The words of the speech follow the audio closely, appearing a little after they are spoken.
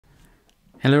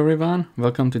Hello everyone,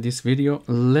 welcome to this video.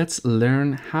 Let's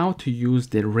learn how to use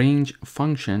the range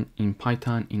function in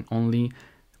Python in only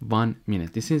 1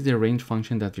 minute. This is the range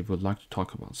function that we would like to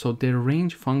talk about. So the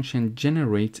range function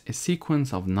generates a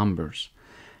sequence of numbers,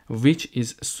 which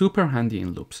is super handy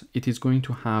in loops. It is going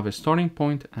to have a starting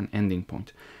point and ending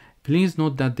point. Please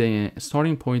note that the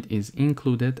starting point is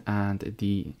included and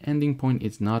the ending point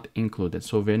is not included.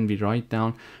 So when we write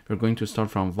down, we're going to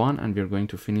start from 1 and we're going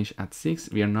to finish at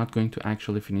 6. We are not going to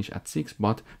actually finish at 6,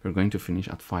 but we're going to finish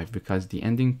at 5 because the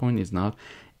ending point is not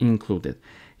included.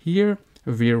 Here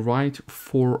we write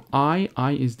for I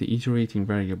is the iterating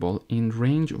variable in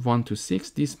range 1 to 6.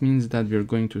 This means that we're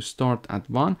going to start at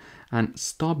 1 and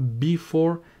stop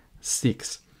before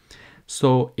 6.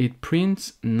 So it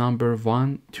prints number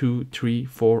 1, 2, 3,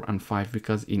 4, and 5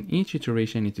 because in each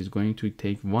iteration it is going to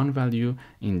take one value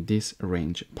in this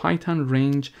range. Python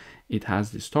range, it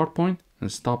has the start point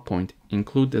and stop point.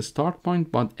 Include the start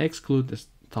point but exclude the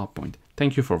stop point.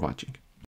 Thank you for watching.